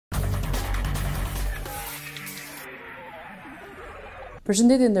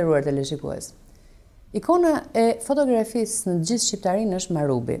Përshëndetje nderuar teleshikues. Ikona e fotografisë në gjithë shqiptarinë është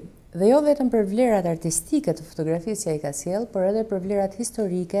Marubi, dhe jo vetëm për vlerat artistike të fotografisë që ai ka sjell, por edhe për vlerat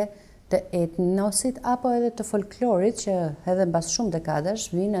historike të etnosit apo edhe të folklorit që edhe mbas shumë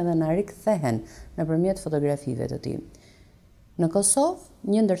dekadash vinë edhe na rikthehen nëpërmjet fotografive të tij. Në Kosovë,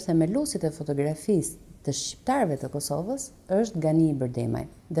 një ndër themeluesit e fotografisë të shqiptarëve të Kosovës është Gani Iberdemaj,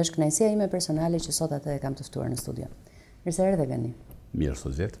 dhe është kënaqësia ime personale që sot atë e kam të ftuar në studio. Mirë se erdhe, Gani. Mirë së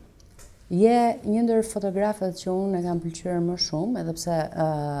gjithë. Je një ndër fotografët që unë e kam pëlqyer më shumë, edhe pse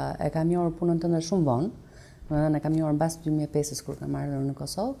e kam njohur punën tënde shumë vonë, domethënë e kam njohur mbas 2005-s kur kam ardhur në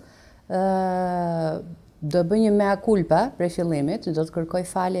Kosovë. Do bëj një mea culpa prej fillimit, do të kërkoj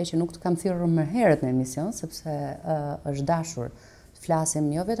falje që nuk të kam thirrur më herët në emision, sepse është dashur të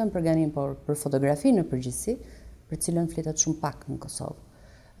flasim jo vetëm për Ganin, por për fotografi në përgjithësi, për cilën flitet shumë pak në Kosovë.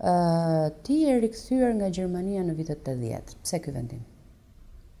 Ti je rikthyer nga Gjermania në vitet 80. Pse ky vendim?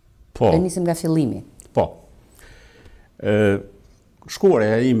 Po. Dhe nisim nga fillimi. Po.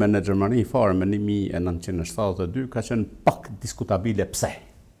 Shkuarja ime në Gjermani fare me 1972 ka qenë pak diskutabile. Pse?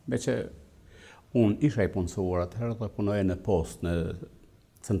 Me që unë isha i punësuar atëherë dhe punoja në post në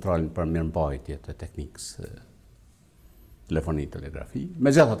centralin për mirëmbajtje të teknikës telefoni telegrafi.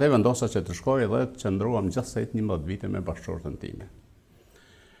 Megjithatë vendosa që të shkoj dhe të qëndruam gjatësejt 11 vite me bashkëshortën time.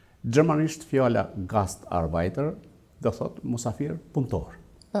 Gjermanisht fjala gastarbeiter do thot musafir punëtor.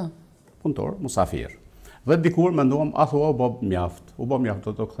 Punëtor, musafir. Dhe dikur menduam, a thua u bob mjaft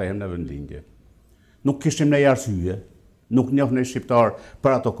do të kthehem në vendlindje. Nuk kishim në arsye, nuk njoh në shqiptar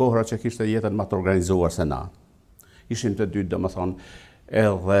për ato kohra që kishte jetën më të organizuar se na. Ishim të dytë, domethënë,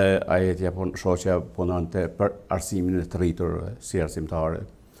 edhe ajetja shoqja punonte për arsimin e të rritur si arsimtare.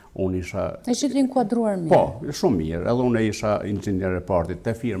 Unë isha... E që të inkuadruar mirë? Po, shumë mirë. Edhe unë isha inxhinier e partit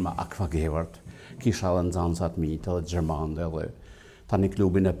të firma Akvagevart. Kisha edhe nxënësat mitë edhe gjermanë edhe tani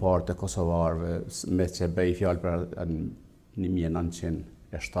klubin e partë të kosovarëve, me që bëj fjalë për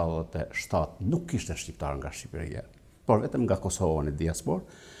 1977, nuk kishte shqiptar nga Shqipëria, por vetëm nga Kosova në diaspor.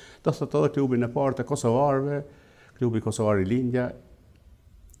 Do thotë edhe klubin e partë të kosovarëve, klubi Kosovar i Lindja,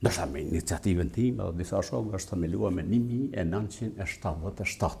 ndoshta me iniciativën time dhe disa shokë është themeluar me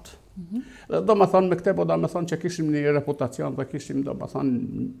 1977. Do më thonë me këte, po do më thonë që kishim një reputacion dhe kishim do më thonë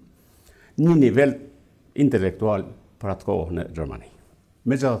një nivel intelektual për atë kohë në Gjermani.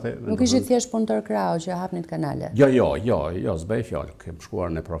 Nuk ishit thjesht punëtor krau që hapnit kanale? Jo, s'bej fjallë, kem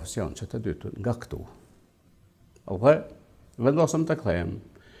shkuar në profesion që të dytë nga këtu. Dhe vendosëm të kthehem.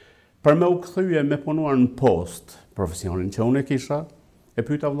 Për me u kthye me punuar në post profesionin që unë e kisha, e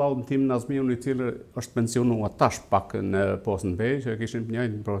pyeta vllaun tim Nazmiun, i cili është pensionua tash pak në postën Bej, që kishim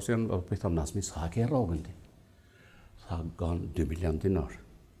njëjtin profesion, dhe i tham Nazmi, sa ke rrogën ti? Tha, gan 2 milion dinar.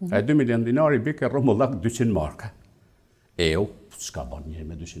 E 2 milion dinar i bike rromullak 200 marka. Jo, s'ka ban njëri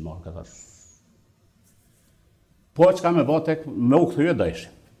me 200 marka tash. Po çka me bë tek me u kthye do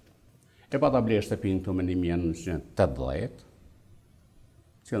ishim. E pa ta blesh shtëpinë këtu me 1980.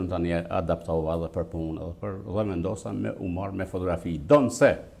 Që në tani adaptova dhe për punë dhe vendosa me u marrë me fotografi. Donë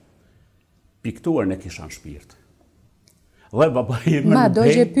se piktuar në kisha në shpirt. Dhe baba i më do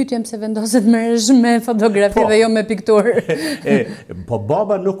që pyetjem se vendoset me fotografi dhe jo me pikturë. Po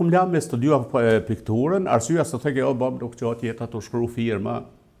baba nuk më la me studia pikturën, arsyeja se thekë o baba nuk qohet jeta të shkru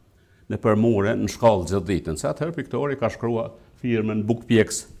firma në përmure në shkallë gjithë ditën. Se atëherë piktori ka shkrua firmën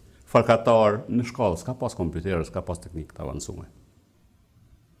bukpjeks, falkatar në shkallë, s'ka pas kompjuterë, s'ka pas teknikë të avancuar.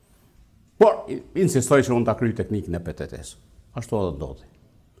 Por, insistoj që unë ta kryj teknikën e PTT-s. Ashtu edhe ndodhi.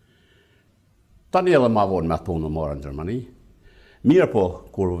 Tani edhe ma vonë me atë punë më mora në Gjermani. Mirë po,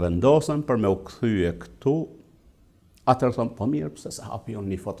 kur vendosëm për me u kthye këtu, atërë thëmë, po mirë, pëse se hapi unë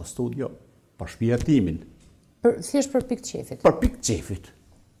një fotostudio për shpijetimin. Thjesht për pikë qefit? Për pikë qefit.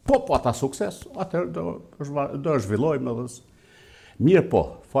 Po ata sukses, atërë do zhvillojmë edhe. Mirë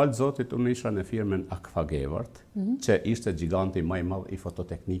po, falë zotit, unë isha në firmen Akvagevart, që ishte giganti më i madh i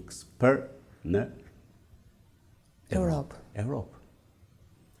fototeknikës për në Europë.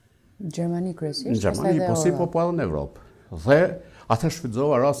 Gjermani kryesisht? Në Gjermani, po si po edhe në Europë. Dhe atë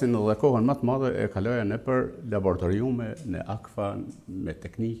shfrytëzova rastin dhe kohën më të madhe e kaloja në për laboratoriume, në Akva, me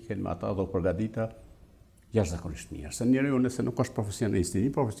teknikën, me ata dhe përgatita, jashtëzakonisht mirë. Se njeriu nëse nuk është profesionist i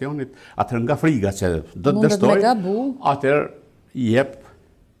një profesionit, atëherë nga friga që do të dështoj, atëherë jep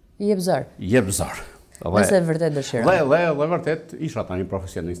zër. Nëse vërtet dëshiron. Dhe vërtet isha tani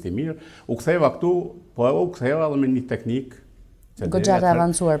profesionist i mirë. U ktheva këtu, po u ktheva edhe me një teknikë. Goxha të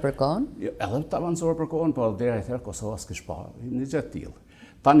avancuar për kohën? Edhe të avancuar për kohën, po deri atëherë Kosova s'kish pa një gjë të tillë.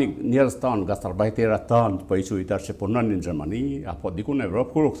 Tani njerëz tanë, gastarbajterat tanë, po i quajtar që punonin në Gjermani apo diku në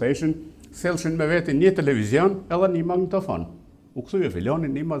Evropë, kur u ktheshin, thellshin me veti një televizion edhe një magnetofon. U kthye filoni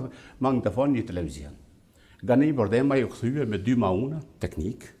një magnetofon, një televizion. Gani Iberdemaj u kthye me 2-1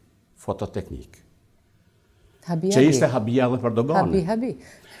 teknik, fototeknik. Që ishte habia dhe për dogane.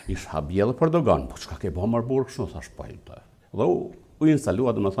 Ishte habia dhe për dogane, po çka ke bo marbur kështu, thash po. Dhe u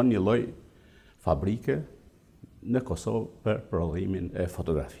instalua dhe me thonë një lloj fabrike në Kosovë për prodhimin e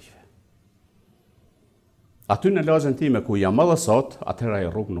fotografive. Aty në lagjen time ku jam edhe sot, atëherë ajo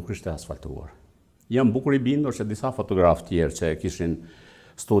rrugë nuk ishte asfaltuar. Jam bukur i bindur që disa fotografë tjerë që kishin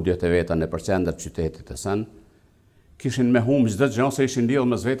studiot e veta në përqendër qytetit të sen, kishin me humë çdo gjë se ishin lidhur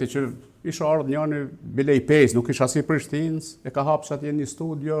mes vete që isha ardhur njëri bile i pes, nuk isha si Prishtinës, e ka hapur atje një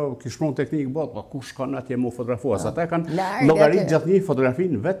studio, kishte teknik bot, po kush kanë atje më fotografuar? Ata kanë llogarit gjatë një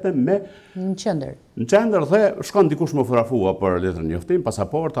fotografinë vetëm me në qendër. Në qendër dhe shkon dikush më fotografua për letër njoftim,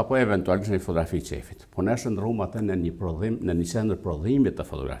 pasaport apo eventualisht një fotografi qefit. Po ne shndrrum atë në një prodhim, në një qendër prodhimit të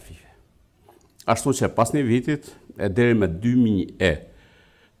fotografive. Ashtu që pas një vitit e deri me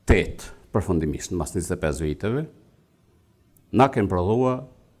 2008 përfundimisht, mas 25 viteve, na kemë prodhua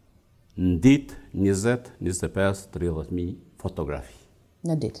në ditë 20, 25, 30.000 fotografi.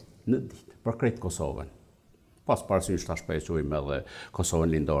 Në ditë? Në ditë, për krejtë Kosovën. Pas parasysh tash po e quajmë edhe Kosovën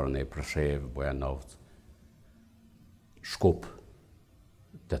lindore, e Preshevë, Bujanovc, Shkup,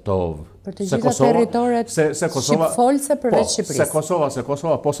 Tetov. Për të gjitha territoret shqipfolse përveç Shqipërisë. Se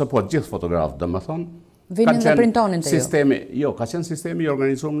Kosova, po se po gjithë fotografë, domethënë, vinin dhe printonin të ju. Ka qenë sistemi i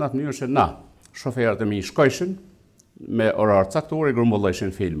organizuar në atë mënyrë që na, shoferët e mi shkojshin me orar caktuar, i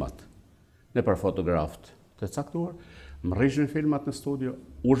grumbullojshin filmat në për fotografët të caktuar, mërrishin filmat në studio,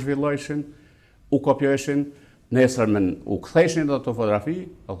 u zhvillojshin, u kopjojshin, nesërmen u ktheshin dhe të fotografi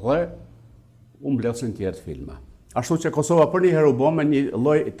dhe u mbledhshin tjertë filma. Ashtu që Kosova për një herë u bë me një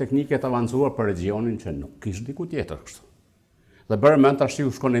lloj teknike të avancuar për regionin që nuk kishte diku tjetër kështu. Dhe bërë mend tash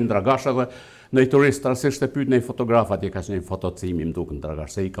u shkon në Dragash edhe në turist rastësisht e pyet në fotograf atje ka qenë fotocimi më duket në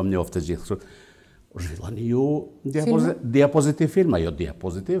Dragash, se i kam njoftë të gjithë kështu. Zhvillani ju diapozitiv filma, jo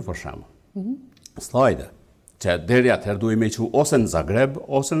diapozitiv për shembull. Slajde, që deri atëherë duhej me qu ose në Zagreb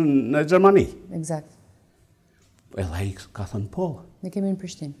ose në Gjermani. Eksakt. Edhe ai ka thënë po. Ne kemi në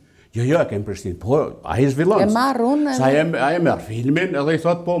Prishtinë. Jo, e kemi në Prishtinë, po ai zhvillon. E marrun. Sa ai merr filmin edhe i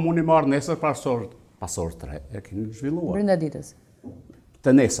thot po mundi marr nesër pasor 3. E keni zhvilluar. Brenda ditës. Të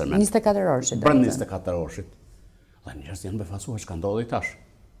nesërmen. 24 orëshit. Brenda 24 orëshit. Dhe njerëzit janë befasuar çka ndodhi tash.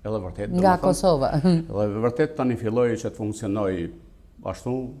 Edhe vërtet. Nga Kosova. Edhe vërtet tani filloi që të funksionojë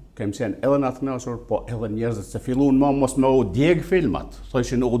ashtu, kemë qenë edhe në atë knaqur, po edhe njerëzit se filluan mos me u djeg filmat.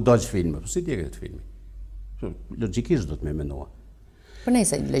 Thoshin u dogj filme. Po si djegët filmi? Logjikisht do të më mendova. Po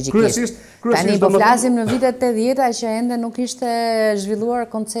nejse, logjikisht. Tani po flasim në vitet 80-ta që ende nuk ishte zhvilluar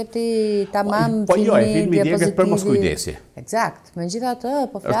koncepti tamam filmi djegët për mos kujdesje. Eksakt. Megjithatë,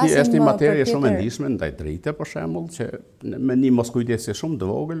 po flasim është një materie shumë e ndihshme ndaj drite për shembull, që me një mos kujdesje shumë të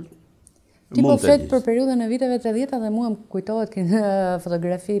vogël. Ti po flet për periudhën e viteve 80-ta dhe mua më kujtohet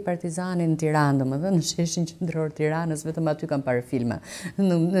fotografi partizani në Tiranë, domethënë në sheshin qendror Tiranës, vetëm aty kam parë filma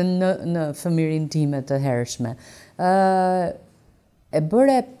në fëmijërinë time të hershme. E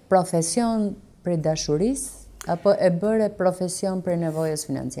bëre profesion për dashurisë apo e bëre profesion për nevojës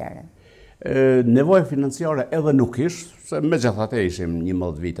financiare? Nevojë financiare edhe nuk ish, se megjithatë ishim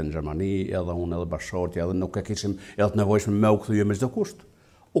 11 vite në Gjermani, edhe unë edhe bashkëshortja, edhe nuk e kishim edhe të nevojshme me u kthye me çdo kusht.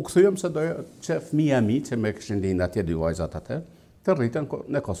 U kthyem se doja që fëmija mi që me kishin lind atje dy vajzat atë, të rriten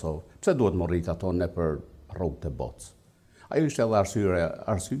në Kosovë. Pse duhet më rrit ato në për rrugë të botës? Ajo ishte edhe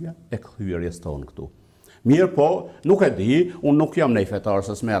arsyeja e kthyrjes tonë këtu. Mirë po, nuk e di, unë nuk jam nej fetar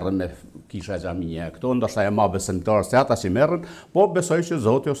se s'merren me kisha xhamie këtu, ndoshta e ma besimtar se ata që merren, po besoj që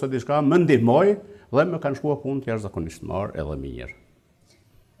Zoti ose diçka më ndihmoi dhe më kanë shkuar punë të jashtëzakonisht marr edhe mirë.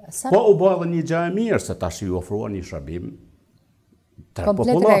 Po u bë edhe një gjë e mirë se tash ju ofruan një shërbim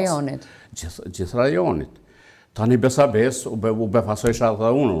komplet rajonit. Gjithë rajonit. Tani besabes, u befasojsha dhe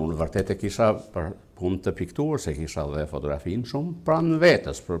unë vërtet e kisha për punë të pikturë, se kisha dhe fotografinë shumë pranë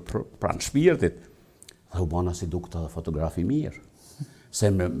vetës, pranë shpirtit, dhe u bona si dukta dhe fotografi mirë. Se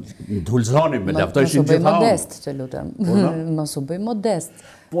me dulzoni, me laftojshin gjitha unë. Mos u bëj modest, që lutem. Mos u bëj modest.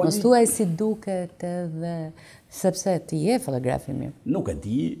 Mos thuaj si duket edhe, sepse ti je fotografi mirë. Nuk e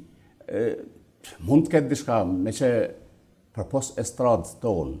di, mund të ketë diçka, me që për pos estradës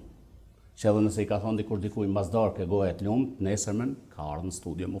tonë, që edhe nëse i ka thonë dikuj mazdar ke gohet lumë, nesërmen ka ardhë në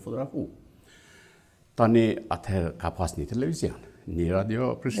studio më fotografu. Tani atëherë ka pas një televizion, një radio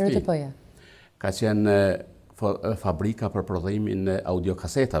Prishtinë. Ka qenë fabrika për prodhimin e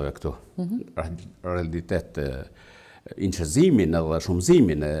audiokasetave këtu. Realitet inqëzimin edhe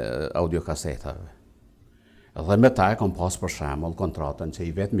shumëzimin e audiokasetave. Dhe me ta e kam pas për shembull kontratën që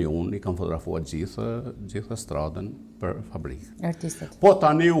i vetmi unë i kam fotografuar gjithë stradën për fabrikë. Artistët. Po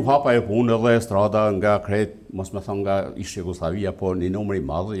tani u hapa e punë edhe strada nga krejt, mos me thonë nga ish Jugoslavia, po një numër i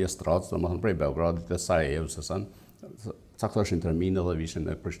madh i stradës, domethënë prej Beogradit të Sarajevës caktoshin terminë dhe vishin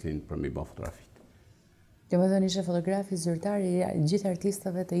në Prishtinë për mi bë fotografi. Domethënë ishe fotografi zyrtar i gjithë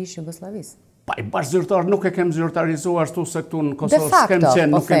artistëve të ish Jugosllavisë. Pa i bash zyrtar nuk e kem zyrtarizuar ashtu se këtu në Kosovë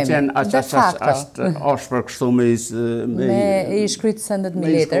nuk kem qenë ashpër kështu me i shkryt sendet me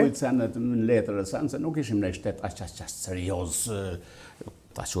letër. Me i shkryt sendet me letër, se nuk ishim në shtet aq serioz,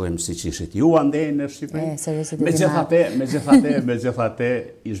 ta quajmë siç ishit ju andej në Shqipëri. Megjithatë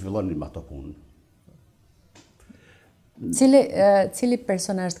i zhvillonin ato punë. Cili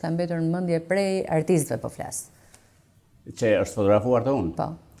personazh ka mbetur në mendje prej artistëve po flas? Që është fotografuar të unë?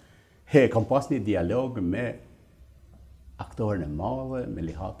 Po. Kam pas një dialog me aktorën e madhe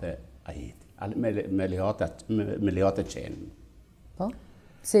Melihate Ajeti, me Lihate Qenë. Po?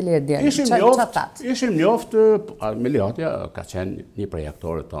 Cili e dialog? Ishim njoftë, Melihatja ka qenë një prej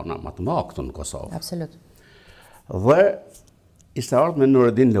aktorët tona më të madh këtu në Kosovë. Absolut. Dhe ishte ardhur me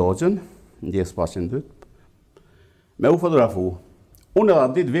Nureddin Loxhën, ndjes pasin dytë, me u fotografu. Unë edhe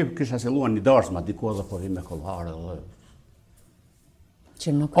ditë vip kisha selluar një darsë ma diku edhe po vi me kollare dhe që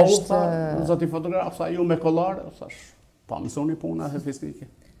nuk është... Zoti fotograf, sa ju me kollare, thash, pa mësoni puna e fizike.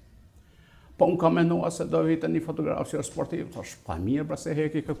 Po unë kam mendua se do vite një fotograf që është sportiv, thash, pa mirë pra se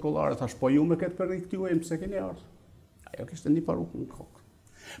heki këtë kollare, thash, po ju me këtë përri këtë juajmë, pse keni ardhur. Ajo kishte një parukë në kokë.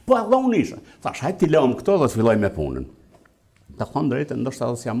 Po edhe unë isha, thash, hajtë t'i lëm këto dhe t'filloj me punën. Ta thonë drejtë, ndoshta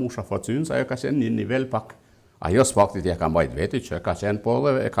edhe si musha forcyn, se ajo ka qenë një nivel pak, ajo s'faktit ja ka mbajt veti, që ka qenë po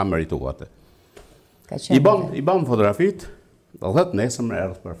dhe e ka merituar atë. I bam fotografit, 10 nesër më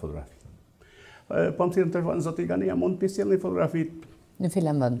erdhë për fotografi. Po më thirrën telefon zoti Gani, mund të sjellni fotografit në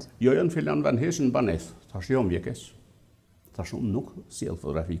Filanvend? Jo, në Filanvend, heshin në banesë. Thash jo mjekesh. Thash unë nuk sjell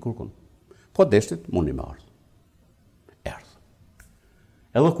fotografi kurkun. Po deshtit mundi më ardh. Erdh.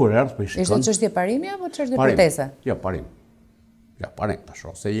 Edhe kur erdh po i shikon. Ishte çështje parimi apo çështje protese? Jo, parim. Ja, parim tash,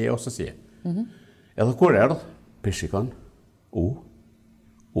 ose je ose si je. Edhe kur erdh, po i shikon.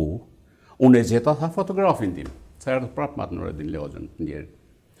 Unë e gjeta tha fotografin tim. Se erdhë prapë matë Nureddin Loxhën të ndjerë.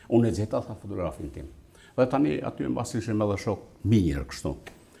 Unë e gjeta tha fotografin tim. Dhe tani aty në bas ishim edhe shok mirë kështu.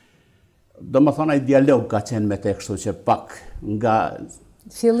 Do më thonë ai dialog ka qenë me te kështu që pak nga...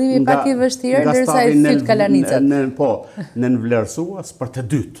 Fillimi pak i vështirë, ndërsa i fyt kalanicët. Po, në vlerësuas për të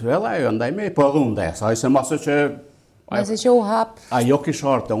dytë. Edhe ajo ndaj me, po edhe unë ndaj asaj, se masë që u hap ajo kisha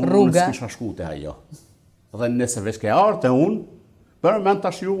arte unë, unë s'kisha shkute ajo. Dhe nëse veç ke arte unë, për men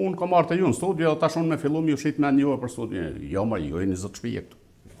tash ju, unë kom arte ju në studio, tash unë me fillu mi u shit me një për studio. Jo, ma ju e një zotë shpije këtu.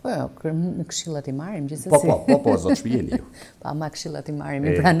 Po jo, në këshillat i marim, gjithsesi. Po, zotë shpije një ju. Pa, ma këshillat i marim,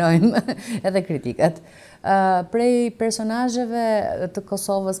 i pranojmë edhe kritikat. Prej personazheve të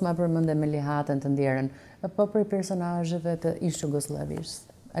Kosovës ma përmende Melihatën të ndjerën, po prej personazheve të ish Jugosllavisë.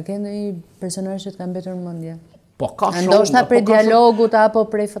 A ke ndonjë personazh që të ka mbetur në mendje? Po ka shumë. Ndoshta prej dialogut apo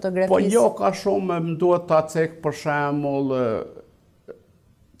prej fotografisë? Po jo, ka shumë, më duhet ta cek për shembull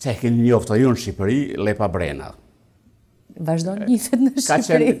që e keni njoftë ju në Shqipëri, Lepa Brena. Vazhdo njifet në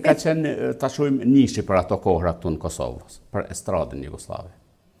Shqipëri. Ka qenë, ta shojmë nishi për ato kohra këtu në Kosovë, për estradën Jugoslave.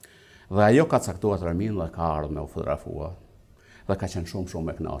 Dhe ajo ka caktuar termin dhe ka ardhur me u fotografua. Dhe ka qenë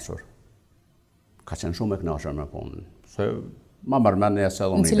shumë e kënaqur. Ka qenë shumë e kënaqur me punën. Se ma mërmend e se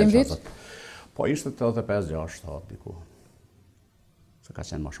edhe në cilin vit? Po ishte 85-6 diku. Se ka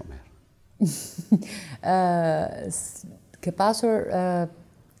qenë ma shumë herë. Ke pasur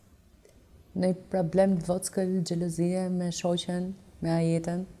në problem të vockël, xhelozie me shoqen, me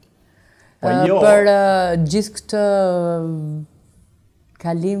Ajetën? Për gjithë këtë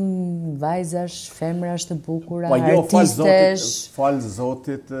kalim vajzash, femrash të bukura, artistesh... Falë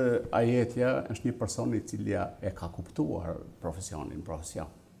Zotit, Ajetja është një person i cilja e ka kuptuar profesion.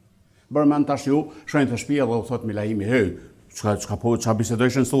 Bërë men tash ju, shojnë të shtëpi dhe u thot Milahimi, hej, çka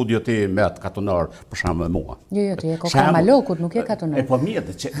bisedojsh në studio ti me atë katunar, për shembull me mua. Jo, ti e koka Malokut, nuk e katunar. E po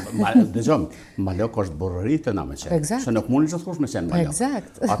mirë, dëgjom, Malok është burrëritë na me qenë. Eksakt. Se nuk mundi gjithkusht me qenë Malok.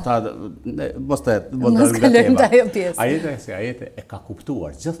 Eksakt. Ata, mos kalojmë ajo pjesë. Ajete e ka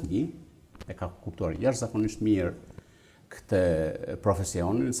kuptuar gjithnjë, e ka kuptuar jashtëzakonisht mirë këtë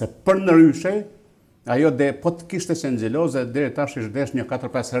profesionin, se për ndryshe ajo po të kishte qenë xheloze, deri tash ish desh një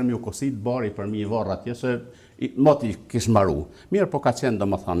 4-5 herë mi u kosit bari për mi varr atje se moti kish mbaru. Mirë, po ka qenë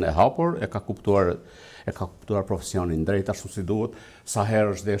domethënë e hapur, e ka kuptuar profesionin drejt ashtu si duhet. Sa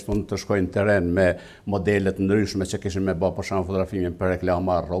herë është deshtur të shkojnë në terren me modele të ndryshme që kishin me bë për shembull fotografimin për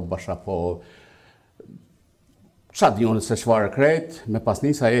reklama, rrobash apo Qa di unë se çfarë krejt, me pas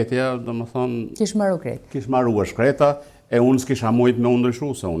nisa jetja, do më thonë... Kish marru krejt. Kish marru është kreta, e unë s'kisha mujt me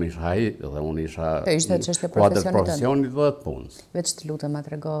undryshu, se unë isha ai, dhe unë isha ishte çështje kuadër profesionit dhe të punës. Veç të lutem ma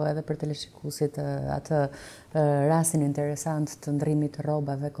tregove edhe për teleshikuesit atë rastin interesant të ndrimit të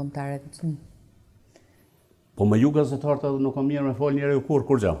rrobave kombëtare. Po me ju gazetarët edhe nuk kam mirë me fol njëri kur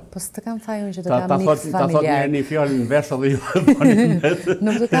gjë. Po s'të kam fajun që të kam miq familjar. Ta thot njëri një fjallë në vesh edhe ju e bani me.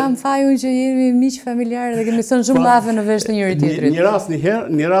 Nuk të kam fajun që jemi miq familjar dhe kemi thënë shumë lafe në vesh të njëri tjetrit.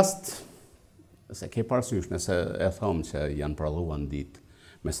 Një rast, se ke parasysh nëse e thomë që janë prodhuar në ditë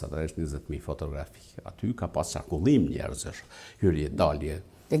mesatarisht 20.000 fotografi. Aty ka pas qarkullim njerëzish, hyrje, dalje.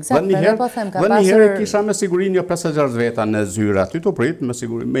 Eksakt, edhe po them, ka pasur... Dhe njëherë kisha me siguri një 5-6 veta në zyra, aty të prit, me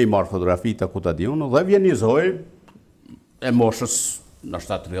siguri, me i marë fotografita ku ta di unë, dhe vjen një zoj e moshës në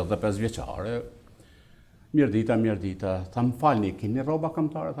 35 vjeqare, mirë dita, tha më falni, kini roba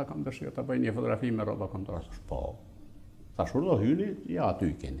kombëtare, tha kam dëshirë të bëj një fotografi me roba kombëtare, thash po, thash do hyni, ja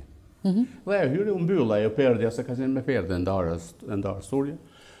aty i keni. Dhe e hyri, u mbylla, e perdja, se ka qenë me perdje, ndarë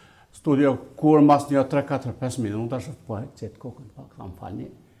studio, kur mas një 3-4-5 minuta, po e qëtë kokën, tha më falni,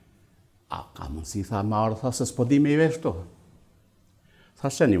 a ka mundësi, tha më ardhë, tha se s'po di me i vesh to. Tha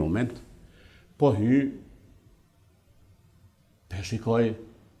që një moment, po hy, pe shikoj,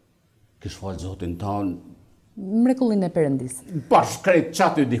 kish falë zotin tanë, mrekullin e Perëndis. Pash krejt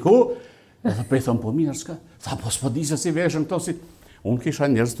qatë i diku, dhe pe i thonë, po mirë, s'ka, tha po s'po di se si veshën këto si, unë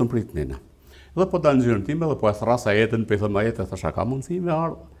kisha njerëz të më prit nina. Dhe po dalë në zyrën time, dhe po e thrasa jetën, pe i thonë ma jetë, thasha ka mundësi me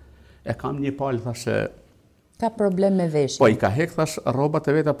ardhë. E kam një palë, thashe... Ka problem me veshje. Po, i ka hek, thash, robat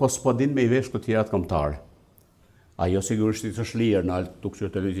e veta, po s'po din me i vesh këtë tjerat kombëtare. Ajo sigurisht i të shlirë në altë tuk që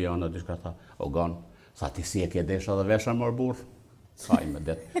televizion, dhe diçka tha, o Gani, tha ti si e ke desha dhe vesha mërë burë? Kaj me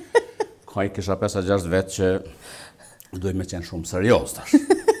det. Kaj kisha 5-6 vetë që duhet me qenë shumë serios, tash.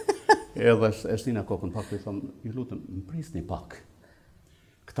 Edhe Eshtina kokën pak, i thomë, ju lutëm, më prisni pak.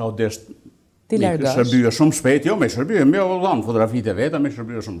 Këta o deshtë, me shërbyë shumë shpejt, jo me shërbyë, me o dhanë fotografit e veta, me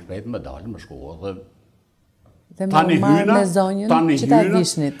shërbyë shumë shpejt, me dalë, me shkua, dhe me marrë me zonjën që ta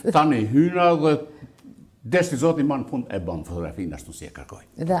vishnit. Tani hyna dhe deshti zoti ma në fund e bënë fotografi në ashtu si e kërkoj.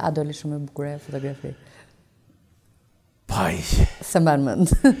 Dhe a doli shumë e bukure fotografi? Paj. Se mbanë mënd.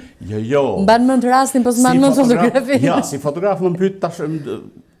 Jo. Mbanë mënd rastin, po s'mbanë mënd fotografi. Ja, si fotograf më pyet tash...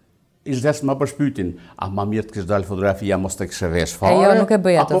 Ishdes më përshpytin, a ma mirë të kishë dalë fotografia, mos të kishë vesh fare? Jo, nuk e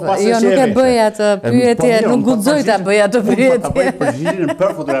bëja të pyetje, nuk guxoj ta bëja të pyetje. Unë ta bëj përgjigjen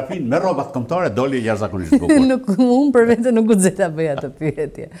për fotografinë me rrobat kombëtare doli jashtëzakonisht bukur. Unë për vete nuk guxoj ta bëja të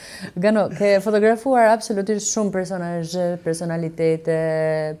pyetje. Gano, ke fotografuar absolutisht shumë personazhe, personalitete,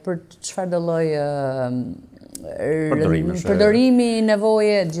 për çfarë do lloj përdorimi,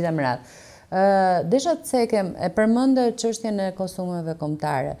 nevoje, gjitha më radh. Desha të cekem, e përmendë çështjen e kostumeve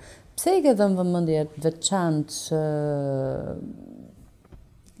kombëtare. Pse i ke dhënë vëmendje veçantë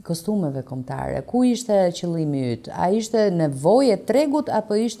kostumeve kombëtare? Ku ishte qëllimi yt? A ishte nevojë e tregut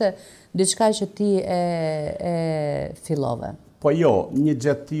apo ishte diçka që ti e fillove? Po jo, një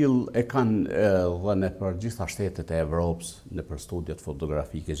gjë të tillë e kanë dhe në për gjitha shtetet e Evropës, në për studiet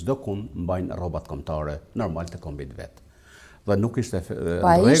fotografike, çdo kund mbajnë rrobat kombëtare normal të kombit vet. Dhe nuk ishte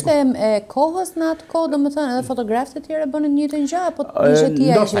Pa ishte e kohës në atë kohë, do më thënë, edhe fotografët e tjere bënë një të njëja, apo ishte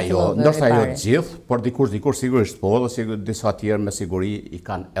tia e që fillove? Ndoshta jo të gjithë, por dikush sigurisht po, dhe disa tjerë me siguri i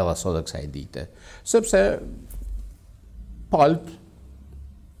kanë edhe sot e kësaj dite. Sepse palët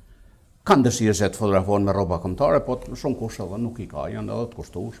kanë dëshirë që të fotografohen me rroba kombëtare, po shumë kush edhe nuk i ka, janë edhe të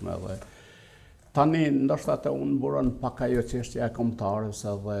kushtueshme edhe. Tani, ndoshta të unë burën pak ajo çështja e kombëtarës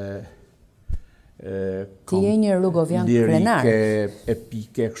edhe ti je një rrugovjan krenar. Lirike,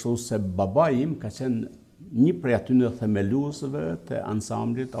 epike, kështu se baba im ka qenë një prej aty në themeluesve të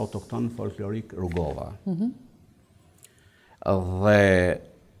ansamblit autokton folklorik Rrugova. Dhe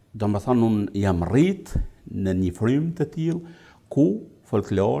do më thonë unë jam rrit në një frymë të tillë ku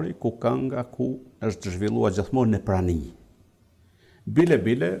folklori, ku kënga, ku është zhvilluar gjithmonë në prani.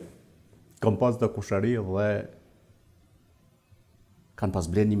 Bile, kam pas dhe kushari dhe kanë pas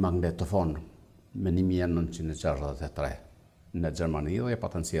bler një magnetofon me 1963 në Gjermani dhe e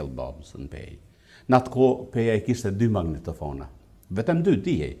patën sjellë babës në Pej. Në atë kohë Peja i kishte 2 magnetofona, vetëm 2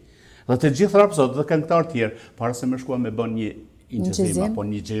 dijej. Dhe të gjithë rapsot dhe këngëtar tjerë, para se më shkua me bën një inqizim apo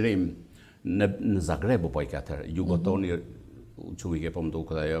një xhirim në Zagrebu po i ka atëherë, Jugotoni që i ke po më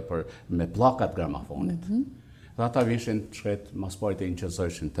duket ajo për me pllakat gramofonit. Dhe ata vishin shkret mas pari të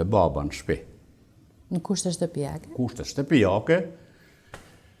inqizojshin të baba në shtëpi. Në kushte shtëpiake? Kushte shtëpiake.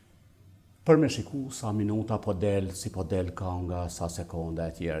 Për me shiku sa minuta po del, si po del kënga, sa sekonda,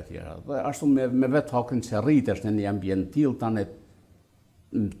 e tjera. Dhe ashtu me vetë faktin që rritesh në një ambient tillë tani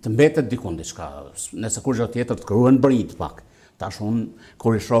të mbetet dikun diçka, nëse kur gjë tjetër të kruhen brit pak. Tash unë,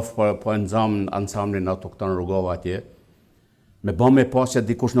 kur i shoh po e nxam ansamblin autokton rrugova atje, me bë me pas që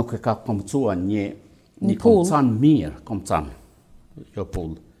dikush nuk e ka komcua një komcan mirë, komcan, jo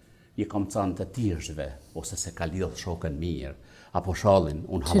pull, një komcan të tishve, ose se ka lidh shokën mirë, apo shallin,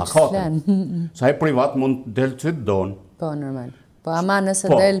 unë halakatën. Sa e privat mund del që të donë. Po, normal. Po, ama nëse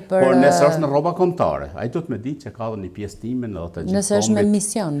del për... Por nëse është në rroba kombëtare, ai duhet me ditë që ka dhe një pjesë time në të gjithë. Nëse është me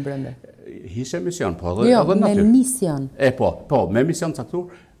mision brenda. Hishe mision, po edhe Jo, natyrë. me mision. Po, me mision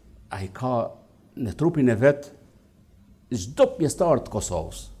caktuar, ai ka në trupin e vet çdo pjesëtar të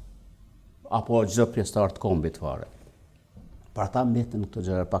Kosovës, apo çdo pjesëtar të kombit fare. Për ata mbeten këto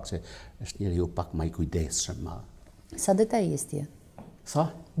gjëra pak se është njeriu pak më i kujdesshëm. Sa detajist je? Sa?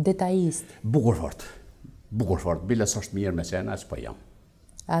 Detajist. Bukur fort, biles është mirë me qena, që po jam.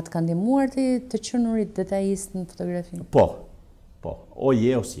 A të ka ndihmuar ti të qenurit detajist në fotografi? Po, o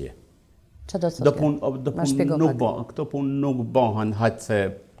je o si je. Që do të thotë? Këto punë nuk bëhen hajtë se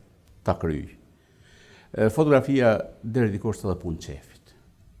ta kryj. Fotografia deri dikush edhe punë qefit.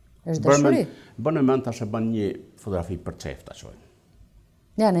 Është dashuri? Bën e mend tash e bën një fotografi për qef ta shojnë.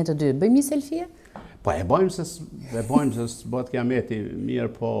 Ja, ne të dy, bëjmë një selfie? Po e bëjmë se bëhet kiameti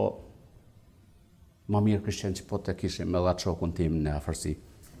mirë, po ma mirë kështjen që po të kishim me dha shokun tim në afërsi.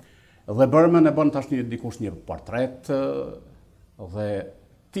 Dhe bërmën e bën tash dikush një portret dhe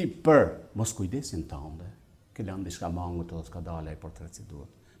ti për mos kujdesin tënde, ke lënë diçka mangut edhe s'ka dalë ai portret si duhet.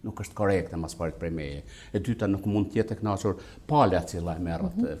 Nuk është korrekte mas parit prej meje. E dyta nuk mund t'jetë e kënaqur pala e cila e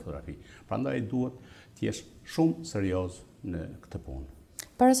merret fotografi. Prandaj duhet t'jesh shumë serioz në këtë punë.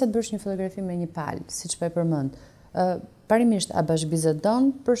 Para se të bësh një fotografi me një palë, siç po e përmend, parimisht a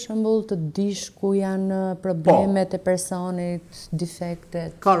bashkëbisedon për shembull të dish ku janë problemet e personit,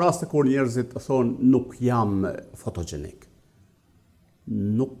 defektet? Ka raste kur njerëzit thonë nuk jam fotogjenik.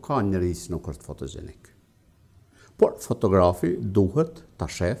 Nuk ka njerëz që nuk është fotogjenik. Por fotografi duhet ta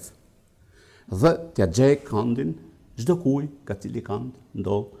shef dhe t'ja gjej këndin çdo kuj ka cili kënd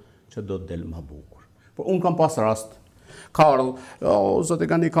ndodh që do të del më bukur. Por unë kam pas rast Karl, zoti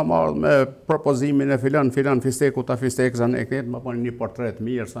Gani kam ardhur me propozimin e filan fisteku ta fistek zanë e këtë, më bën një portret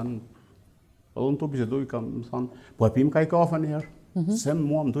mirë san. Po unë tu biseduj kam thënë, po e pim kaj kafe një herë. Se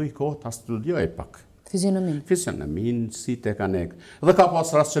mua më duj kohë ta studioj pak. Fizionomin, si te kanek. Dhe ka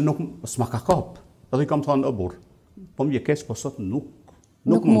pas rast që nuk s'ma ka kap. Edhe i kam thënë o burr, po më keq, po sot nuk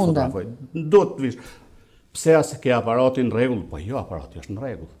mund fotografoj. Do të vish. Pse as ke aparatin në rregull? Po jo, aparati është në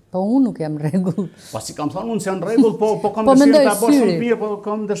rregull. Po unë nuk jam në rregull. Po si kam thënë unë se janë në rregull, po kam dëshirë ta bëj shumë mirë, po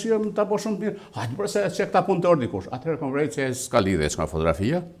kam dëshirë ta bëj shumë mirë. Hajde përse çek ta punëtor dikush. Atëherë kam vrejtë që s'ka lidhje s'ka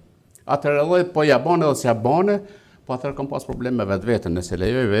fotografia. Atëherë edhe po ja bane edhe s'ja bane, po atëherë kam pas problem me vetveten, nëse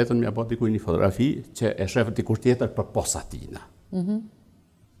lejoj veten m'ja bë dikujt një fotografi që e shef dikush tjetër për posa tina.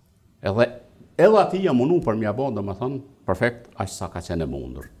 Edhe ati jam mundu për m'ja bë, domethënë, perfekt aq sa ka qenë e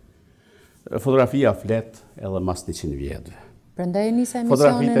mundur. Fotografia flet edhe mas 100 vjetëve. Prandaj nisa emisionin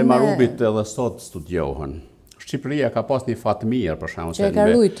Fotografitë e Marubit edhe sot studiohen. Shqipëria ka pas një fat mirë, për shembull, që e ka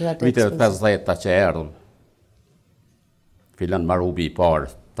ruajtur atë vitet 50-ta që erdhën. Filan Marubi i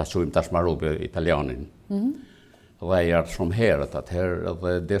parë, ta quajmë tash Marubi italianin. Dhe ai erdhi shumë herët atëherë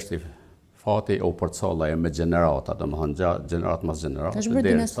dhe deshti fati u përcolla me gjenerata, domethënë gjenerat mas gjenerat. Është bërë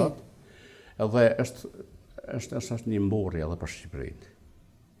dinasti. Edhe është një mburrje edhe për Shqipërinë.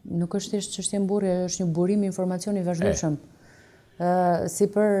 Nuk është thjesht çështje mburrje, është një burim informacioni vazhdueshëm. Si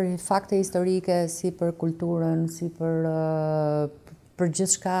për fakte historike, si për kulturën, si për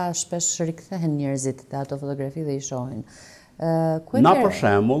gjithçka shpesh rikthehen njerëzit te ato fotografi dhe i shohin. Na për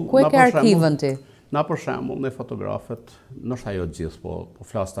shembull, ku e ke arkivën ti? Na për shembull, ne fotografët, ndoshta jo gjithë, po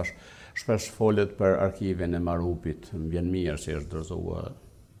flas tash shpesh folet për arkivin e Marupit, më vjen mirë që është dorëzuar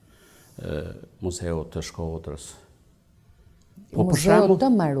Muzeu të Shkodrës. Muzeu të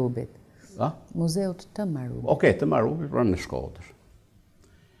Marubit. A? Muzeu të Marubit. Okej, të Marubit, pra në Shkodër.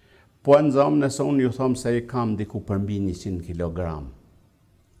 Po e nëzëm nëse unë ju thomë se i kam diku përmbi 100 kilogram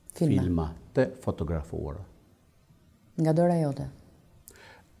filma të fotografuara. Nga dora jote?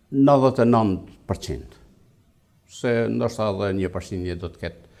 99%. Se ndoshta edhe 1% do të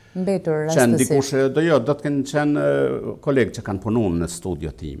ketë mbetur rastësisht. Do të kenë qenë kolegë që kanë punuar në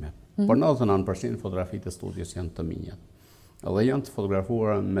studio time. Por 99% fotografitë të studios janë të mia. Dhe janë të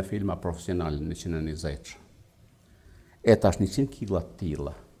fotografuara me filma profesionale 120. E tash 100 kg të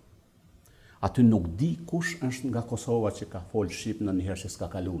tilla. Aty nuk di kush është nga Kosova që ka folë shqip në njëherë që s'ka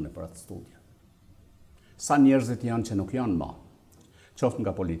kaluar për atë studio. Sa njerëzit janë që nuk janë më. Qoftë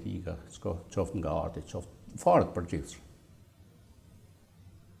nga politika, qoftë nga arti, qoftë fare të përgjithshëm.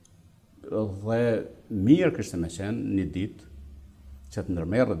 Dhe mirë kishte më qenë një ditë që të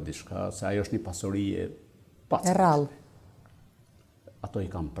ndërmerret diçka, se ajo është një pasuri e E rrallë. Ato i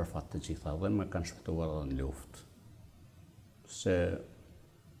kam përfat të gjitha dhe më kanë shpëtuar edhe në luftë. Se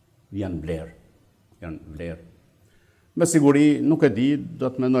janë vlerë. Me siguri, nuk e di, do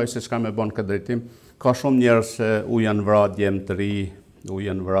të mendoj se çka me bën këtë drejtim. Ka shumë njerëz që u janë vrarë djemë të ri, u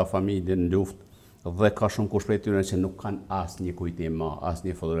janë vrarë familje në luftë, dhe ka shumë kush prej tyre që nuk kanë asnjë kujtim,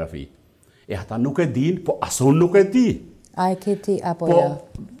 asnjë fotografi. E ata nuk e din, po as unë nuk e di. A e ke ti apo jo?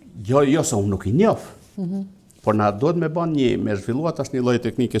 Jo, se unë nuk i njoh. Por na duhet me bën me zhvilluar tash një lloj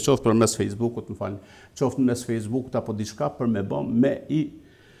teknike qoftë përmes Facebookut, qoftë mes Facebookut apo diçka për me bën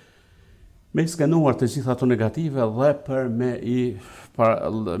me skenuar të gjitha ato negative dhe për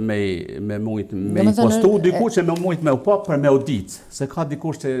me mujt me postu dikush që me mujt me u pa për me audit, se ka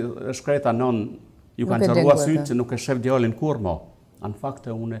dikush që shkreta non ju kanë çarruar syt që nuk e shef djalin kurrë mo. Në fakt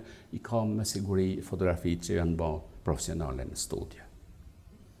unë i kam me siguri fotografitë që janë bën profesionale në studio.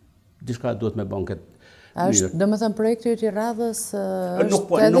 Diçka duhet me bën këtë. Do më thënë projekti i Rrotllës nuk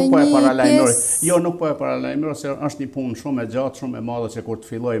po e paralajmëroj. Jo, nuk po e paralajmëroj, se është një punë shumë e gjatë, shumë e madhe që kur të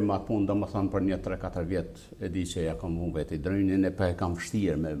filloj me atë punë, do më thënë për një 3-4 vjet e di që ja kam vënë vetë drejnin e pa e kam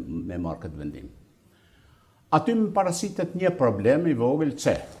vështirë me marrë këtë vendim. Aty më parasitet një problem i vogël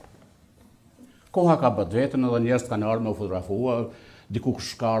që koha ka bët vetën edhe njerëz kanë ardhur me u fotografua,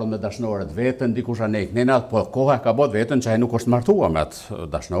 dikush ka ardhur me dashnoret vetën, dikush anek nenat, po koha ka bët vetën që ai nuk është martuar me atë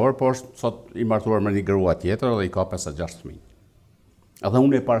dashnor, por është sot i martuar me një grua tjetër dhe i ka 5-6 fëmijë. Edhe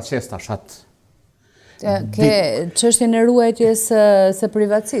unë e paraqes tash atë. Ke çështjen e ruajtjes së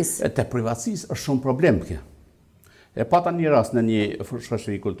privatësisë. Te privatësisë është shumë problem kjo. E pata një rast në një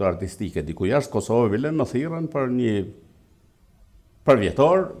shoqëri kultur-artistike diku jashtë Kosovë, më thirrën për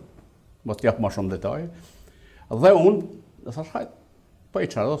vjetor, mos t'jap më shumë detaje. Dhe unë thash hajt, po i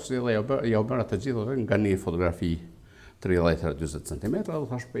çarossi dhe ja u bëra të gjithë nga një fotografi 30-40 cm, dhe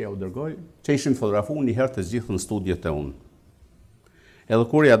thash po ja u dërgoj, që ishin fotografuar një herë të gjithë në studiot e unë. Edhe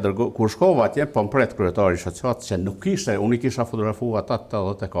kur shkova atje, po më pret kryetari shoqat që nuk ishte, unë i kisha fotografuar ata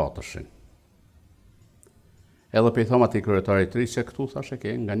 84-shin. Edhe pe i thom atij kryetarit të ri që këtu thash e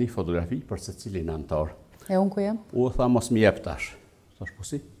ke nga një fotografi për secilin anëtar. E unë ku jam? U tha mos më jep tash. Thash po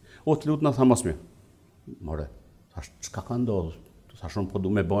si? O të lutë në tha mos më. More, thash çka ka ndodhur? Thash unë po du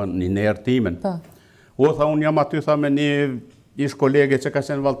me bën një nerë timen. O tha unë jam aty tha me një ish kolege që ka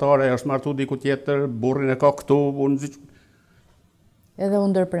qenë valltare, është martu diku tjetër, burrin e ka këtu, unë edhe u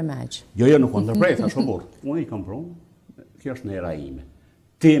ndërpremaj. Jo, nuk u ndërprej, thash o burr. Unë i kam prunë, kjo është nera ime.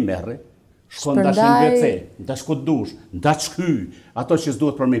 Ti merre, shko ndash në WC, ndash ku dush, ndash shky, ato që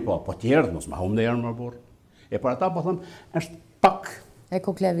s'duhet për me pa, po tjerë, mos ma hum dhe jarën më burr. E për ata po thëmë, është pak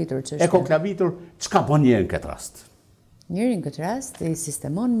ekoklavitur që është. Ekoklavitur, çka bën njëri në këtë rast? Njëri në këtë rast i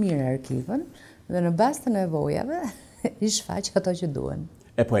sistemon mirë arkivën dhe në bazë të nevojave i shfaq ato që duhen.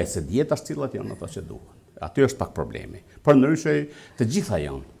 E po e se dieta cilat janë ato që duhen. Aty është pak problemi. Por ndryshe të gjitha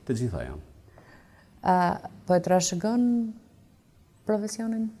janë. Po e trashëgon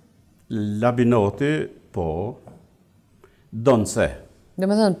profesionin? Labinoti, po, donë se. Dhe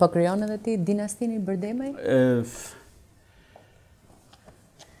me thënë, po kryon edhe ti dinastin i Iberdemaj?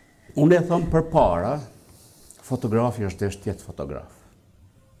 Unë e thëmë për para, fotografi është desh tjetë fotograf.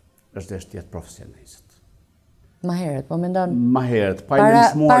 është desh tjetë profesionist. Ma herët, po mendon? Ma herët, pa i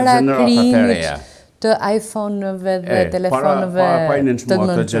nënshmuar gjeneratat e reja. Të iPhone-ëve dhe telefonëve pa i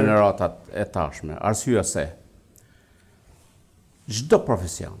nënshmuar të gjeneratat e tashme. Arsyeja se, çdo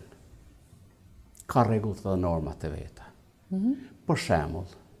profesion ka rregullat dhe normat e veta. Për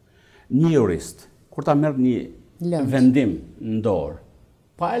shembull, një jurist, kur ta merr një vendim në dorë,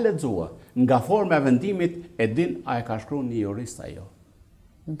 pa e lexuar, nga forma e vendimit e din a e ka shkruar një jurist ajo.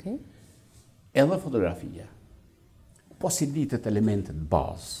 Edhe fotografia. Po si ditet elementet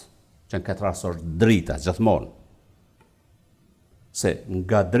bazë, që në këtë rast është drita gjithmonë. Se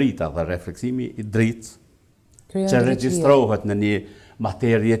nga drita dhe refleksimi i dritës, që regjistrohet në një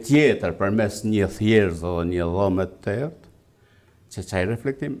materje tjetër përmes një thjerëz dhe një dhëmë të tërë, që çaj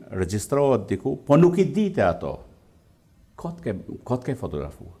reflektim regjistrohet diku, po nuk i dite ato. Kot ke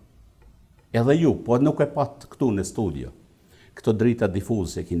fotografuar. Edhe ju, po nuk e pat këtu në studio. Këto drita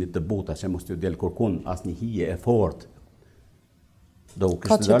difuze që keni të buta që mos t'ju del kurkun as një hije e fortë.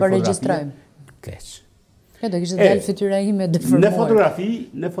 Kot që për regjistrojmë. Keq. Do kishte dalë fytyra ime deformuar.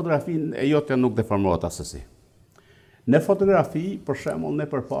 Në fotografi e jotja nuk deformohet asesi. Në fotografi, për shembull, ne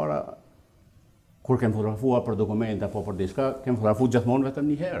përpara kur kem fotografuar për dokumente apo për diçka, kem fotografuar gjithmonë vetëm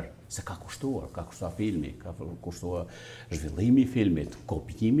një herë, se ka kushtuar filmi, ka kushtuar zhvillimi i filmit,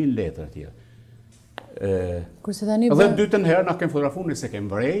 kopjimi në letër etj. Kurse tani dhe dytën herë na kem fotografuar nëse kem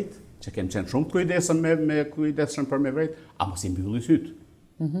vrejt, që kem qenë shumë të kujdesëm me kujdesshëm për me vrejt, a mos i mbylli sytë.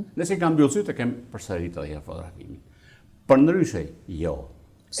 Nëse i kam mbyllë sytë, e kem përsërit edhe herë fotografimin. Për ndryshe, jo.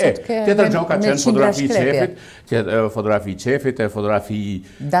 Tjetër gjë ka qenë fotografi qefit, fotografi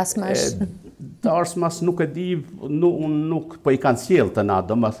dasmash nuk e di, nuk po i kanë sjellë të na,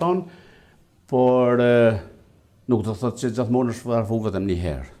 domethënë, por nuk do të thotë që gjithmonë është fotografu vetëm një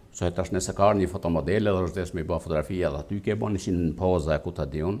herë. Se tash nëse ka një fotomodel edhe është desme i bë fotografi edhe aty ke bën ishin në poza e ku ta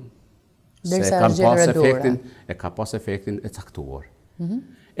diun. Se ka pas efektin e caktuar.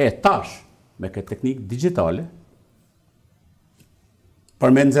 Tash me këtë teknikë digjitale për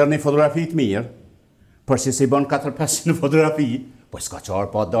me nxjerrë një fotografi të mirë, për që si bën 400-500 fotografi, po s'ka qarë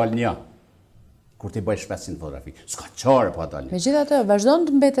pa dal një. Kur ti bëjsh 500 fotografi, s'ka qarë pa dal një. Megjithatë, vazhdon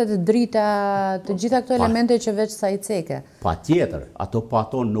të mbetet drita të gjitha këto elemente që veç sa i ceke. Patjetër, ato pa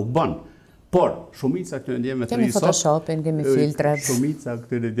ato nuk bën. Por shumica këtyre ndjeve të ri sot, kemi Photoshopin, kemi filtrat. Shumica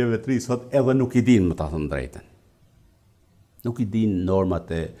këtyre ndjeve të ri sot edhe nuk i dinë, më ta thënë drejtën. Nuk i dinë normat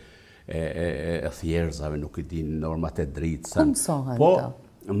e thjerëzave, nuk i dinë normat e dritës. Ku mësohen po, këto?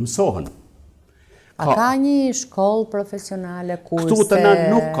 Mësohen. A ka një shkollë profesionale, kurse?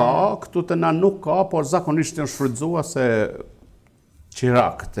 Këtu të na nuk ka, por zakonisht janë shfrytzuar se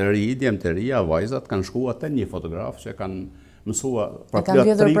qirak të ri, djem të ria, vajzat kanë shkuar te një fotograf që kanë mësuar për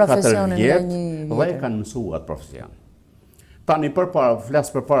 3-4 vjet dhe kanë mësuar profesion. Tani flas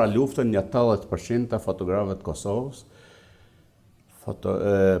përpara luftën, një 80% e fotografëve të Kosovës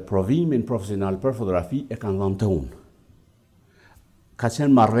provimin profesional për fotografi e kanë dhënë te unë. Ka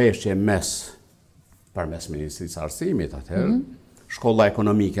qenë marrëveshje përmes Ministrisë së Arsimit atëherë. Shkolla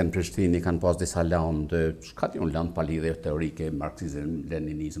ekonomike në Prishtinë kanë pas disa lëndë, lëndë pa lidhje teorike, marksizëm,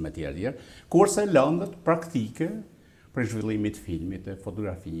 leninizëm e tjerë, kurse lëndët praktike për zhvillimit të filmit, të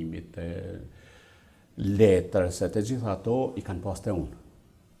fotografimit, të letrës, të gjitha ato i kanë pas te unë.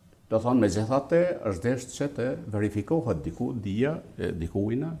 Do thonë, me gjithate, është desht që të verifikohet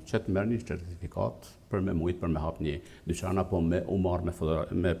dikujna që të merë një certifikat për me mujtë, për me hap një dyqana, po me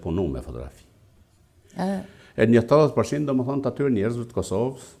me punu me fotografi. Një 80% do më thonë të atyre njerëzve të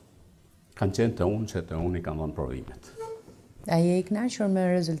Kosovës kanë qenë të unë që të unë i kanë dhënë provimet. A je i kënaqur me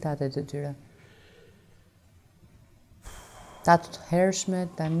rezultatet e tyre? Ta të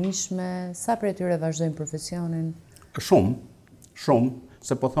hershme, tanishme, sa për e tyre vazhdojnë profesionin? Shumë.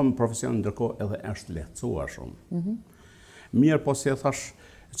 Se po thëmë profesionin ndërkohë edhe është lehtësuar shumë. Mirë, po si e thash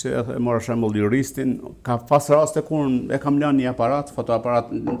që e mora shembull juristin, ka pas raste kur e kam lënë një aparat, fotoaparat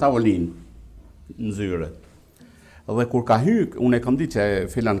në tavolinë, në zyre. Dhe kur ka hy, unë e kam ditë që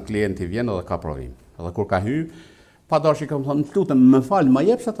filan klienti vjen edhe ka provim. Dhe kur ka hy, pa dashi kam thënë, lutem, më fal, ma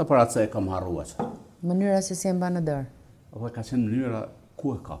jep atë aparat se e kam harruar. Mënyra se si e mban në dorë. Dhe ka qenë mënyra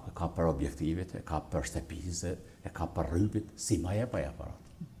ku e ka? E ka për objektivet, e ka për shtëpisë, e ka për rrypit, si ma jep ai aparat.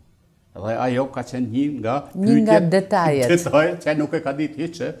 Dhe ajo ka qenë një nga detajet që nuk e ka ditë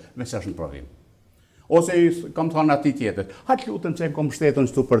hiç që veç është në provim. Ose kam thënë atij tjetër, hajt lutem që kom shtetën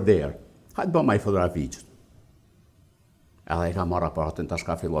këtu për derë. Hajt bëj ai fotografi. Edhe e ka marrë aparatin tash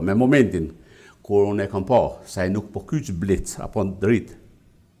ka filluar. Me momentin kur unë e kam pa, se ai nuk po kyç blic apo dritë.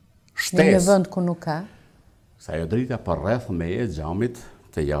 Në një vend ku nuk ka. Sa ajo drita për rreth me e xhamit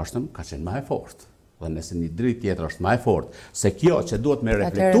të jashtëm ka qenë më e fortë. Dhe nëse një dritë tjetër është më e fortë, se kjo që duhet me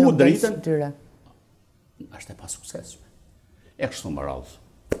reflektu dritën, është e pa suksesshme. E kështu më radhë.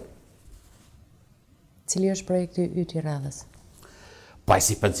 Cili është projekti yt i radhës? Pa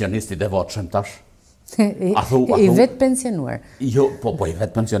si pensionisti devotshëm tash. I vetë pensionuar. Jo, po i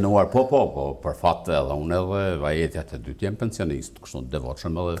vetë pensionuar, po, për fat edhe unë edhe vajetja të dytë jam pensionist, kështu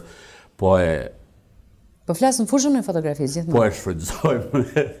devotshëm edhe, po flasë në fushën e fotografisë, gjithmonë.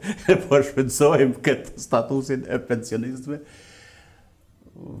 Po e shfrytësojmë këtë statusin e pensionistëve.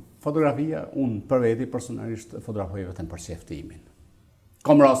 Fotografia, unë për veti personalisht fotografoj vetëm për qeftimin.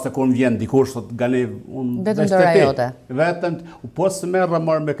 Kam raste kur më vjen dikush thot Gani, unë vetëm dora jote. Vetëm, po së merra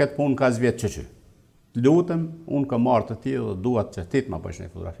marrë me këtë punë ka zvjet që. Lutem, unë kam marrë të tillë dhe duat që ti të ma bësh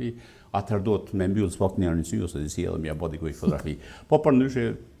një fotografi, atëherë duhet me mbyllë s'pak njerë një sy ose disi edhe mja bë dikuj fotografi. Po për ndryshe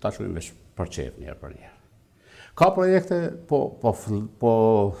ta shkojmë veç për qef njerë për njerë. Ka projekte, po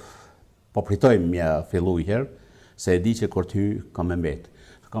pritojmë mja fillu i herë, se e di që kur ty kam me mbetë.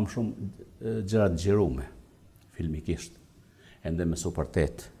 Kam shumë gjërat gjirume, filmikisht, ende me Super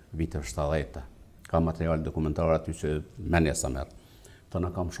 8, vitër 70, ka material dokumentar aty që menja sa merë.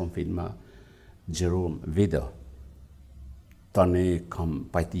 Tëna kam shumë filma gjirum video. Tani kam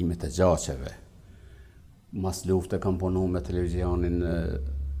pajtimet e gjaqeve. Mas lufte kam punu me televizionin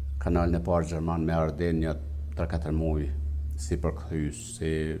kanalin e parë Gjerman me Arden një 3-4 muaj, si përkthys,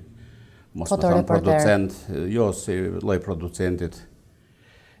 si mos më thënë producent, jo si lloj producentit.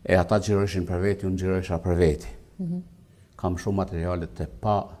 E ata gjirëshin për veti, unë gjirësha për veti. Kam shumë materialet të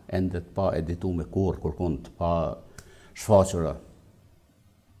pa endet, pa editu me kur kund, pa shfaqura.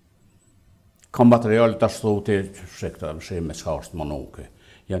 Kam materialet të ashtuti, shekta më shemë me qka është më nuke.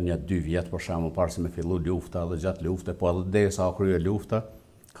 Janë një 2 vjetë, për shemë, parë se me fillu lufta dhe gjatë lufte, po edhe dhe sa krye lufta,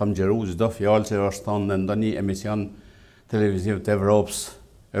 kam gjeru çdo fjalë që është thonë në ndonjë emision televiziv të Evropës,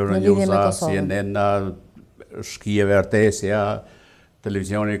 Euronews-a, CNN, shkijeve RTS-ja,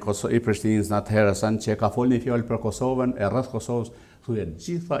 televizioni i Prishtinës në atëherë, sanë që ka folë një fjallë për Kosovën, e rreth Kosovës, thuje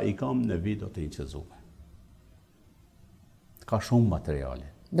gjitha i kam në video të inqëzume. Ka shumë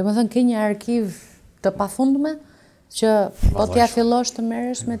materiale. Dhe më thënë, ke një arkiv të pafundme, që po t'ja fillosh të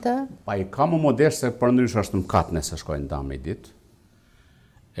merresh me të? Pa i ka më modest se për ndrysh është më katë nëse shkojnë dam i ditë.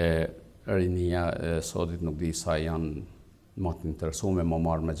 Rinia e sotit nuk di sa janë më të interesume më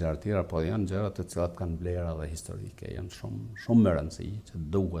marrë me gjëra tjera, po janë gjëra të cilat kanë vlera dhe historike, janë shumë më rëndësi që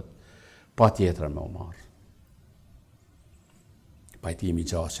duhet patjetër me u marrë. Pajtimi i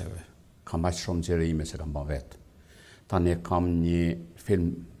gjasheve, kam aq shumë gjerime që kam bën vetë. Tani kam një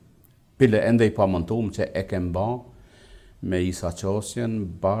film pile ende i pamontuar që e kem bën me Isa Qosjen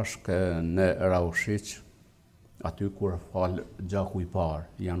bashkë në Rrotlla, aty kur falë gjaku i parë,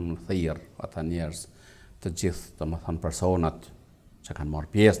 janë thirrë ata njerëz të gjithë, domethënë personat që kanë marrë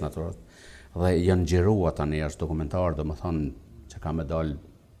pjesë natyrisht, dhe janë xhiru ata njerëz dokumentar, domethënë që ka me dalë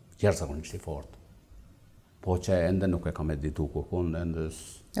jashtëzakonisht i fortë. Po që ende nuk e kam editu kurkun, ende...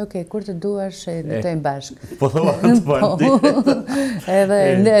 Okej, kur të duash e editojmë bashkë. Po thua, të faleminderit. Edhe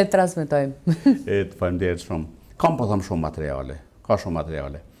ne e transmetojmë. Të faleminderit shumë. Kam po thëmë shumë materiale, ka shumë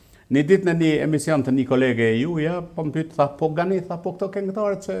materiale. Një ditë në një emision të një kolege e juja, po më pyet, tha, po Gani, tha, po këto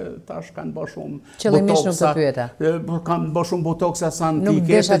këngëtarët që tash kanë bërë shumë botoksa. Qëllimisht nuk të pyeta. Kanë bërë shumë botoksa, sa në nuk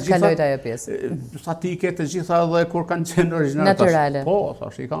desha të kalojt ajo pjesë. Sa ti ke të gjitha dhe kur kanë qenë originale. Naturale. Po,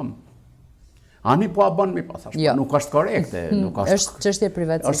 thash i kam. Ani po a bën mi, thash, nuk është korekte. Është çështje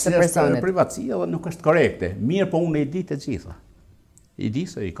privatësisë së personit. Është privatësia dhe nuk është korekte. Mirë, po unë i di të gjitha. I di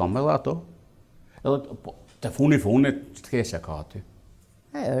se i kam edhe ato. Edhe të funit që të keqja ka aty.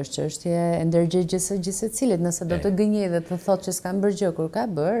 Është çështje e ndërgjegjës së gjithë secilit, nëse do të gënjej dhe të thotë që s'kan bërë gjë kur ka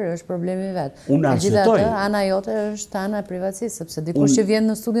bërë, është problemi vet. Megjithatë, ana jote është ana e privatësisë, sepse dikush që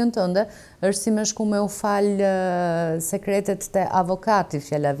vjen në studion tënde është si me shku me u fal sekretet te avokati,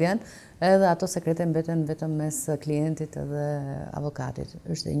 fjala vjen, edhe ato sekrete mbeten vetëm mes klientit dhe avokatit.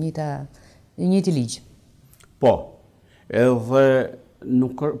 Është e njëjti ligj. Po. Edhe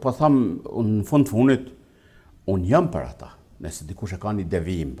nuk po them në fundit unë jam për ata. Nëse dikush e ka një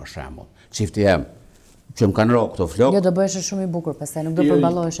devijim, për shembull, çifti jam, që më kanë rrokë këto flokë. Jo, do bëhesh shumë i bukur, pastaj nuk do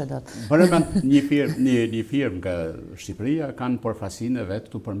përballohesh dot. Përmend një firmë nga Shqipëria kanë përfaqësinë vet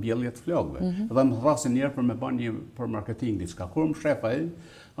këtu për mbjellje të flokëve. Dhe më thrasin një herë për me bën një për marketing diçka. Kur më shef ai,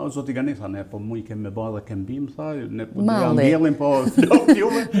 zoti Gani tha, ne po mu i kemë me bë edhe kembim, tha, ne po do ja mbjellim po flokë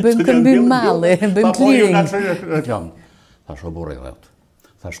juve. Bëjmë kembim malli, bëjmë clearing. Thash o burrë vet.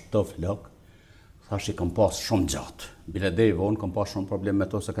 Thash këto flokë thash i kam pas shumë gjatë. Bile deri vonë kam pas shumë problem me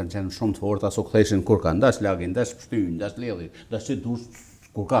to se kanë qenë shumë të forta, so ktheshin kur ka ndash lagin, ndash pshtyn, ndash ledhi, ndash si dush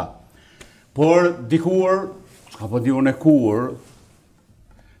kur ka. Por dikur, s'ka po di unë kur,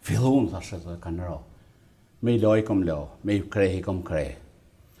 fillon thash se kanë rro. Me i loj kom lo, me i krehi kom kreh.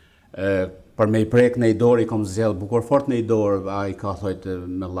 Për me i prek në i dorë i kom zgjell bukur fort në i dorë, ai ka thojt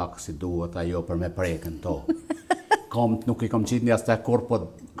me llak si duhet ajo për me prekën to. Nuk i kam qitë një asë kur po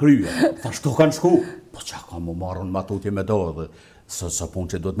krye. Thash, këto kanë shku. Po qa kam më marrën matutje me do dhe së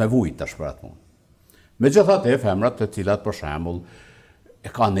punë që duhet me vujt të shprat punë. Megjithatë femrat të cilat për shembull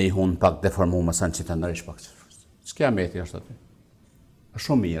e ka në i hunë pak deformu më sanë që të ndërish pak. S'kja meti është aty. Është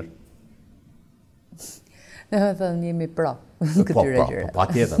shumë mirë. Në thënë jemi pro. Këtyre gjëra. Po,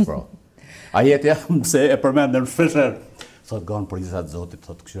 patjetër pro. A jetë jam se e përmendëm shpesher. Thot ganë për gjithat zotit,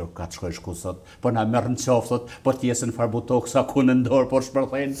 thot këshirë ka të shkoj shku, thot, po na merë në qofë, thot, po t'jesën farbutok sa ku në ndorë, po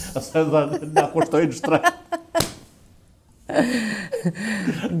shpërthejnë, ase dhe na kushtojnë shtrejnë.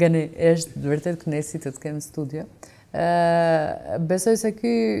 Gani, është vërtet kënaqësi të kemë studio. Besoj se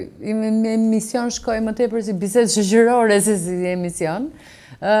ky emision shkoj më tepër si bisedë shoqërore se si emision,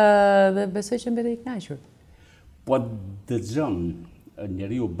 dhe besoj që mbete i kënaqur. Po dëgjon,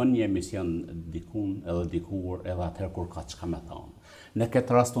 njeriu bën një emision dikun edhe dikur edhe atëherë kur ka çka me thonë. Në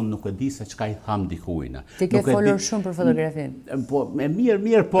këtë rast unë nuk e di se çka i tham dikujna. Ti ke folur shumë për fotografinë. Po,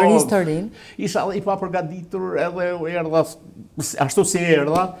 mirë, po. Për historinë. Isha i papërgatitur edhe erdha ashtu si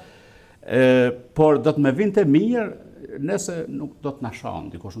erdha, por do të më vinte mirë nëse nuk do të na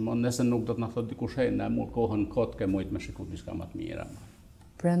shanë dikush, nëse nuk do të na thotë dikush na mur kohën kot ke mujt me shikuar diçka më të mirë.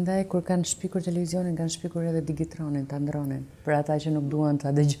 Prandaj, kur kanë shpikur televizionin, kanë shpikur edhe digitronin, ta ndronin, për ata që nuk duan ta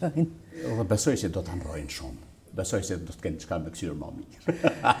dëgjojnë. Dhe besoj se do ta ndrojnë shumë. Besoj se do të kenë çka me kthyer më mirë.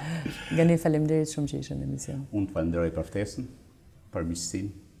 Gani, faleminderit shumë që ishe në emision. Unë të falenderoj për ftesën, për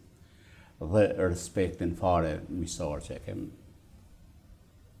miqësinë dhe respektin fare miqësor që e kem.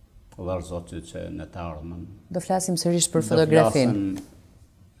 Dhe Zotit që në të ardhmen. Do flasim sërish për fotografin.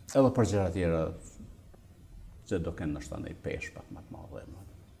 Edhe për gjëra tjera që do kenë nështë ndaj peshë pak më të madhe.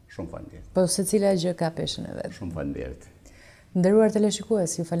 Shumë faleminderit. Po secila gjë ka peshën e vet. Shumë faleminderit. Nderuar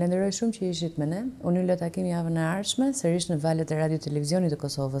teleshikues, ju falenderoj shumë që ishit me ne. Unë ju lo takimi javën e ardhshme, sërish në valët e radio televizionit të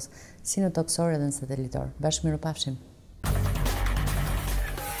Kosovës, si në toksor edhe në satelitor. Bashkë mirupafshim.